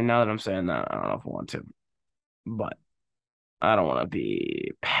 Actually, now that I'm saying that, I don't know if I want to, but I don't want to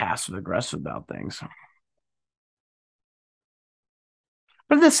be passive aggressive about things.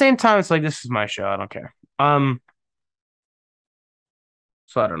 But at the same time, it's like this is my show. I don't care. So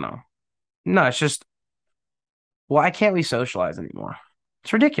I don't know. No, it's just why can't we socialize anymore?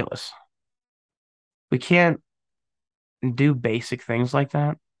 It's ridiculous. We can't do basic things like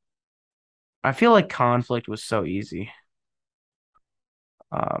that. I feel like conflict was so easy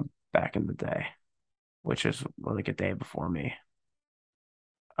back in the day, which is like a day before me.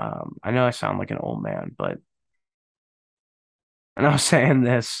 I know I sound like an old man, but and I was saying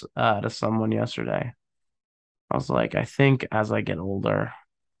this to someone yesterday. I was like, I think as I get older,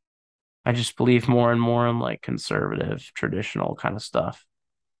 I just believe more and more in like conservative, traditional kind of stuff.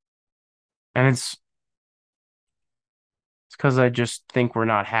 And it's because I just think we're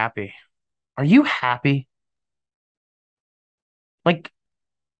not happy. Are you happy? Like,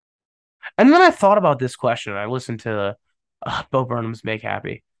 and then I thought about this question. I listened to Bo Burnham's "Make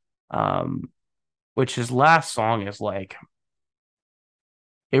Happy," um, which his last song is like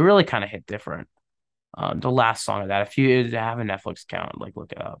it really kind of hit different. The last song of that, if you have a Netflix account, like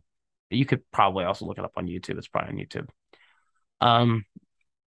look it up. You could probably also look it up on YouTube. It's probably on YouTube. Um,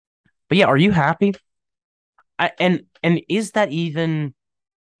 but yeah, are you happy? And is that even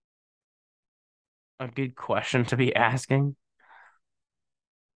a good question to be asking?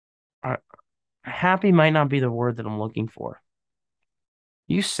 Are, happy might not be the word that I'm looking for.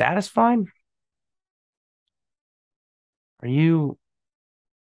 You satisfied? Are you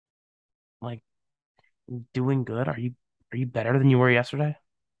like doing good? Are you better than you were yesterday?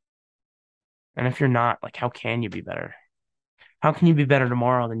 And if you're not, like how can you be better? How can you be better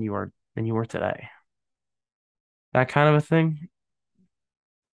tomorrow than you were today? That kind of a thing.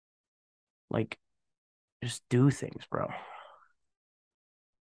 Like just do things, bro.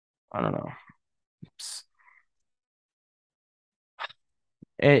 I don't know.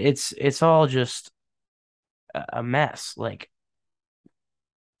 It's it's all just a mess. Like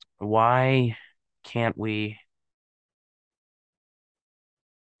why can't we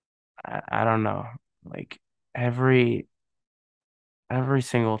I don't know. Like every every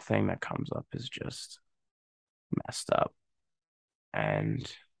single thing that comes up is just messed up.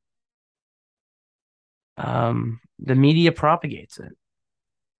 And the media propagates it.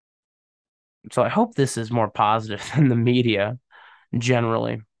 So I hope this is more positive than the media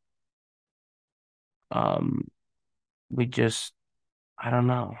generally. Um, we just, I don't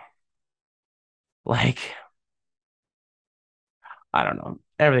know. Like, I don't know.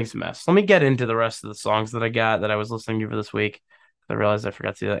 Everything's a mess. Let me get into the rest of the songs that I got that I was listening to for this week. I realized I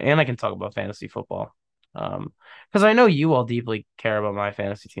forgot to do that. And I can talk about fantasy football. Um, because I know you all deeply care about my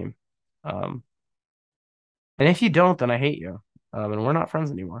fantasy team. Um, and if you don't, then I hate you. And we're not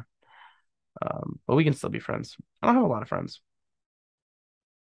friends anymore. But we can still be friends. I don't have a lot of friends.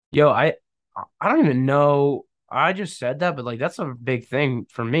 Yo, I don't even know. I just said that, but like that's a big thing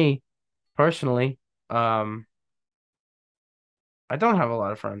for me personally. Um, I don't have a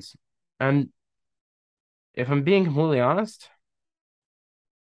lot of friends. And if I'm being completely honest,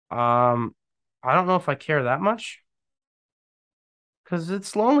 um, I don't know if I care that much because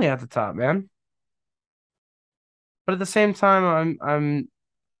it's lonely at the top, man. But at the same time, I'm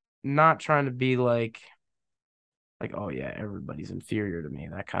not trying to be like oh yeah, everybody's inferior to me,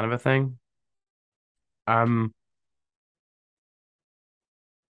 that kind of a thing. Um,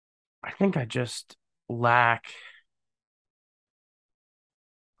 I think I just lack,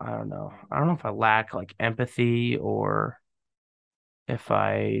 I don't know. I don't know if I lack like empathy or if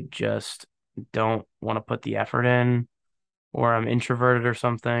I just don't want to put the effort in or I'm introverted or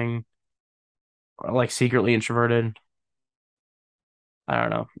something, or like secretly introverted. I don't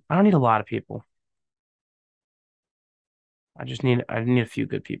know. I don't need a lot of people. I need a few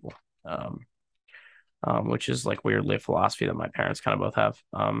good people. Um, which is like weird live philosophy that my parents kind of both have.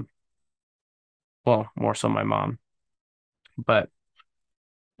 Well, more so my mom, but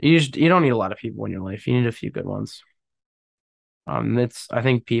you don't need a lot of people in your life. You need a few good ones. It's I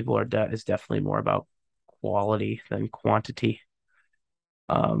think people are de is definitely more about quality than quantity.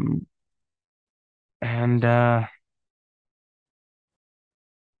 Um, and I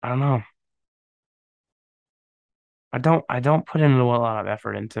don't know. I don't put in a lot of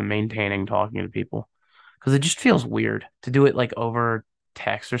effort into maintaining talking to people because it just feels weird to do it like over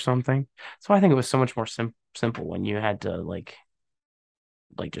text or something. So I think it was so much more simple when you had to like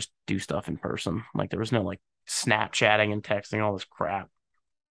just do stuff in person. Like there was no like Snapchatting and texting all this crap.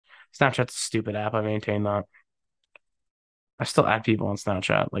 Snapchat's a stupid app. I maintain that. I still add people on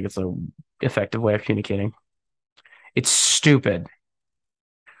Snapchat. Like it's a effective way of communicating. It's stupid,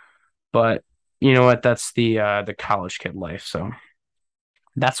 but you know what? That's the college kid life. So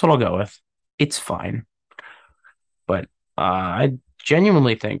that's what I'll go with. It's fine. But I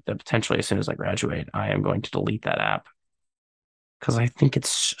genuinely think that potentially as soon as I graduate, I am going to delete that app because I think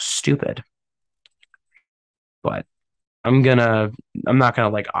it's stupid. But I'm not gonna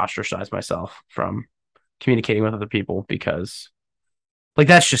like ostracize myself from communicating with other people because like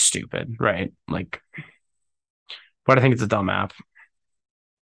that's just stupid, right? Like, but I think it's a dumb app.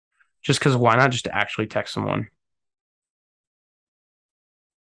 Just because why not just actually text someone?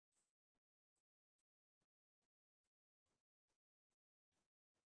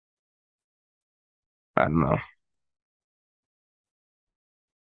 I don't know.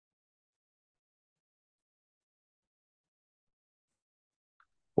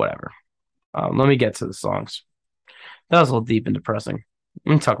 Whatever. Let me get to the songs. That was a little deep and depressing.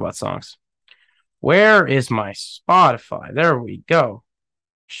 Let me talk about songs. Where is my Spotify? There we go.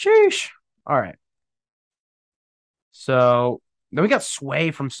 Sheesh. All right. So then we got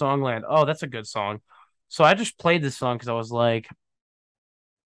Sway from Songland. Oh, that's a good song. So I just played this song because I was like,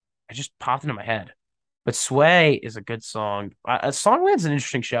 it just popped into my head. But Sway is a good song. Songland's an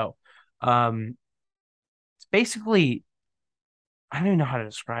interesting show. It's basically, I don't even know how to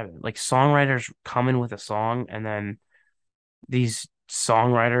describe it. Like songwriters come in with a song, and then these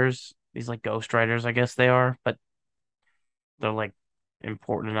songwriters, these like ghostwriters, I guess they are, but they're like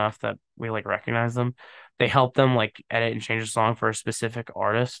important enough that we like recognize them. They help them like edit and change a song for a specific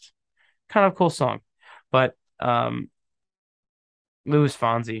artist. Kind of cool song. But Louis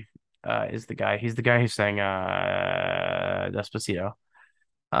Fonsi is the guy. He's the guy who sang Despacito.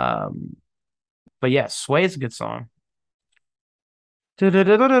 Um, but yeah, Sway is a good song. Um,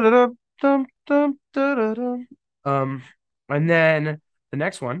 and then the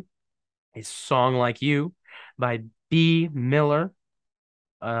next one is Song Like You by B. Miller.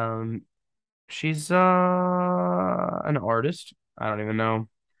 Um, she's an artist. I don't even know.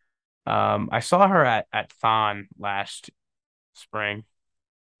 I saw her at Thon last spring.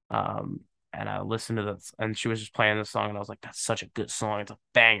 Um, and I listened to this, and she was just playing the song, and I was like, "That's such a good song. It's a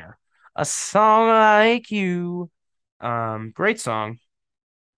banger. A song like you." Great song.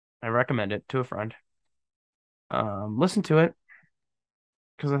 I recommend it to a friend. Listen to it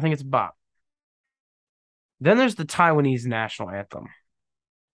because I think it's a bop. Then there's the Taiwanese national anthem.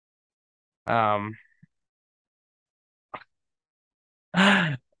 Um,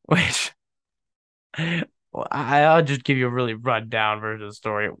 which well, I'll just give you a really run down version of the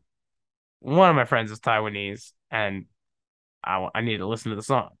story. One of my friends is Taiwanese, and I need to listen to the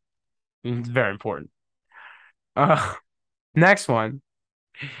song. It's very important. Uh, next one,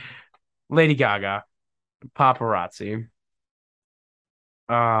 Lady Gaga, Paparazzi.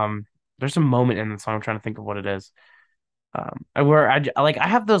 Um, there's a moment in the song. I'm trying to think of what it is. Where like I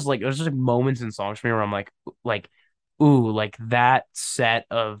have those like there's just like moments in songs for me where I'm like, ooh, like that set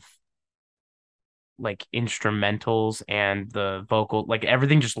of like instrumentals and the vocal, like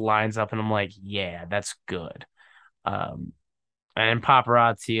everything just lines up, and I'm like, yeah, that's good. Um, and in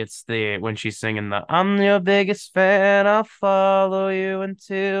Paparazzi, it's the when she's singing the "I'm your biggest fan, I'll follow you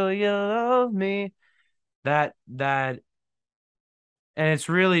until you love me." That, and it's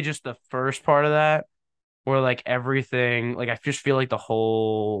really just the first part of that where like everything, like I just feel like the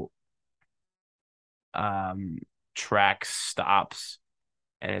whole um track stops,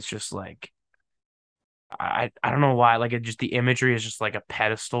 and it's just like I don't know why, like it just the imagery is just like a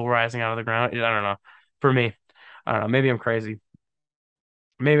pedestal rising out of the ground. I don't know. For me, I don't know. Maybe I'm crazy.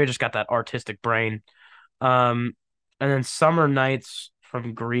 Maybe I just got that artistic brain. Um, and then Summer Nights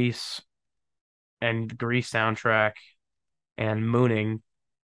from Grease and the Grease soundtrack and Mooning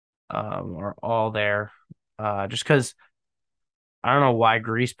are all there. Just because I don't know why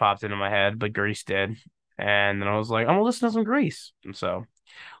Grease popped into my head, but Grease did. And then I was like, I'm gonna listen to some Grease. And so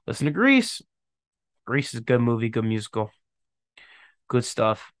listen to Grease. Grease is a good movie, good musical, good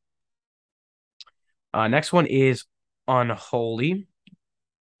stuff. Next one is Unholy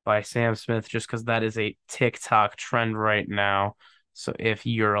by Sam Smith, just because that is a TikTok trend right now. So if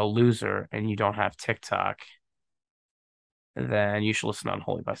you're a loser and you don't have TikTok, then you should listen to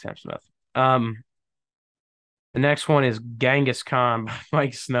Unholy by Sam Smith. Um, the next one is Genghis Khan by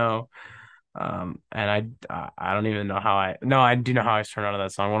Mike Snow. And I don't even know how I no, I do know how I turned on to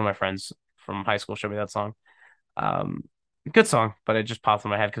that song. One of my friends from high school showed me that song. Um, good song, but it just popped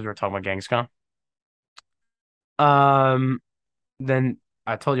in my head because we were talking about Genghis Khan. Um, then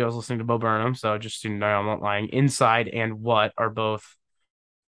I told you I was listening to Bo Burnham, so just so you know I'm not lying. Inside and What are both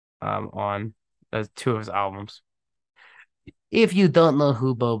on two of his albums. If you don't know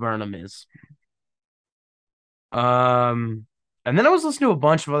who Bo Burnham is. Um, and then I was listening to a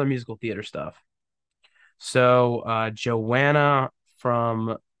bunch of other musical theater stuff. So Joanna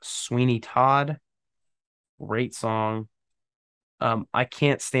from Sweeney Todd, great song. I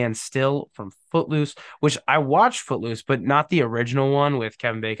Can't Stand Still from Footloose, which I watched Footloose, but not the original one with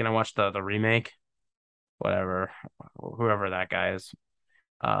Kevin Bacon. I watched the remake, whatever, whoever that guy is.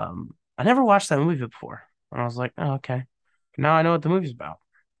 I never watched that movie before. And I was like, oh, okay. Now I know what the movie's about.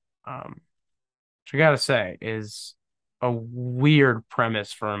 Which I gotta say is a weird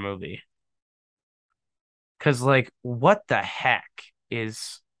premise for a movie. Cause like, what the heck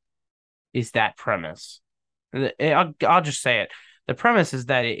is that premise? I'll just say it. The premise is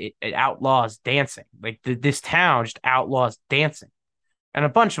that it outlaws dancing. Like this town just outlaws dancing and a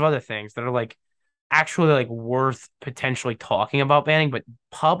bunch of other things that are like actually like worth potentially talking about banning, but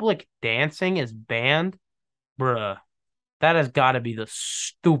public dancing is banned, bruh. That has got to be the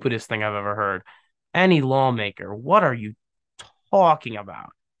stupidest thing I've ever heard. Any lawmaker, what are you talking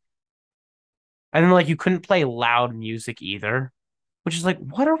about? And then like you couldn't play loud music either, which is like,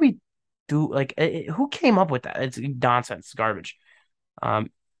 what are we do? Like, who came up with that? It's nonsense, it's garbage.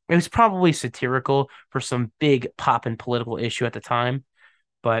 Um, it was probably satirical for some big pop and political issue at the time,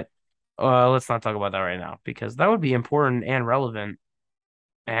 but let's not talk about that right now because that would be important and relevant.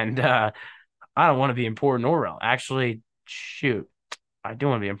 And I don't want to be important or relevant. Actually, shoot, I do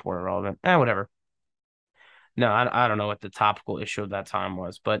want to be important or relevant. Whatever. No, I don't know what the topical issue of that time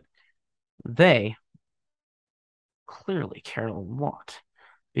was, but they clearly cared a lot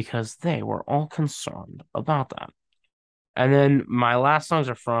because they were all concerned about that. And then my last songs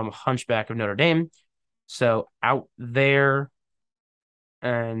are from Hunchback of Notre Dame. So Out There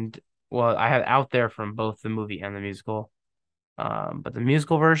and well, I have Out There from both the movie and the musical. But the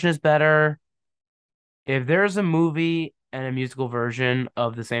musical version is better. If there's a movie and a musical version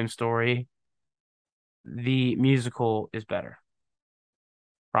of the same story, the musical is better.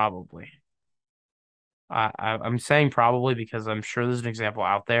 Probably. I'm saying probably because I'm sure there's an example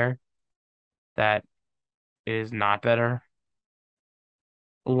out there that is not better.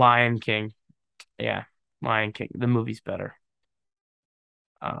 Lion King. Yeah, Lion King. The movie's better.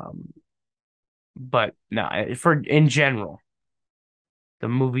 Um, but no, for in general, the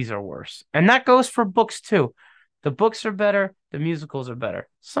movies are worse. And that goes for books too. The books are better, the musicals are better.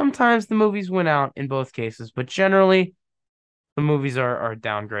 Sometimes the movies win out in both cases, but generally the movies are a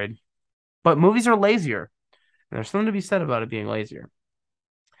downgrade. But movies are lazier. And there's something to be said about it being lazier.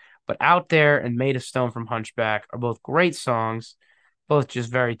 But Out There and Made of Stone from Hunchback are both great songs, both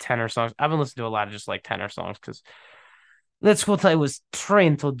just very tenor songs. I've been listening to a lot of just like tenor songs because that's what I was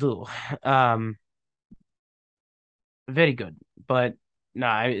trained to do. Um, very good. But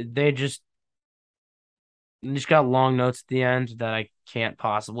no, they just got long notes at the end that I can't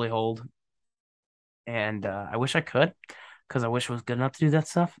possibly hold. And I wish I could because I wish I was good enough to do that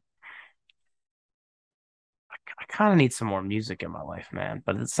stuff. I kind of need some more music in my life, man.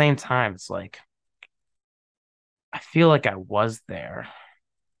 But at the same time, it's like I feel like I was there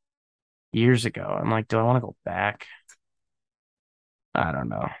years ago. I'm like, do I want to go back? I don't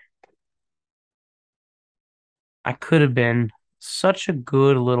know. I could have been such a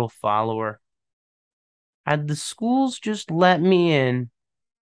good little follower. Had the schools just let me in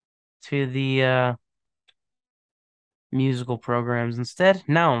to the musical programs instead,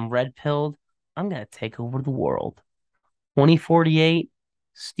 now I'm red pilled. I'm gonna take over the world. 2048,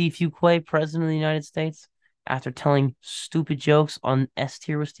 Steve Fuquay, President of the United States, after telling stupid jokes on S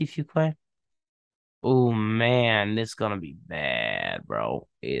tier with Steve Fuquay. Oh man, this is gonna be bad, bro.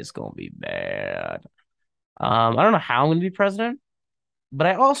 It's gonna be bad. I don't know how I'm gonna be president, but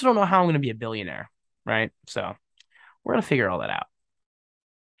I also don't know how I'm gonna be a billionaire, right? So we're gonna figure all that out.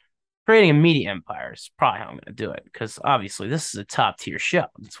 Creating a media empire is probably how I'm going to do it because obviously this is a top tier show.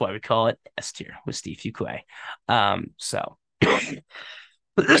 That's why we call it S tier with Steve Fuquay. So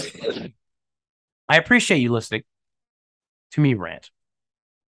I appreciate you listening to me rant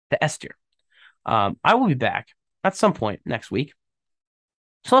the S tier. I will be back at some point next week.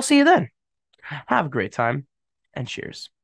 So I'll see you then. Have a great time and cheers.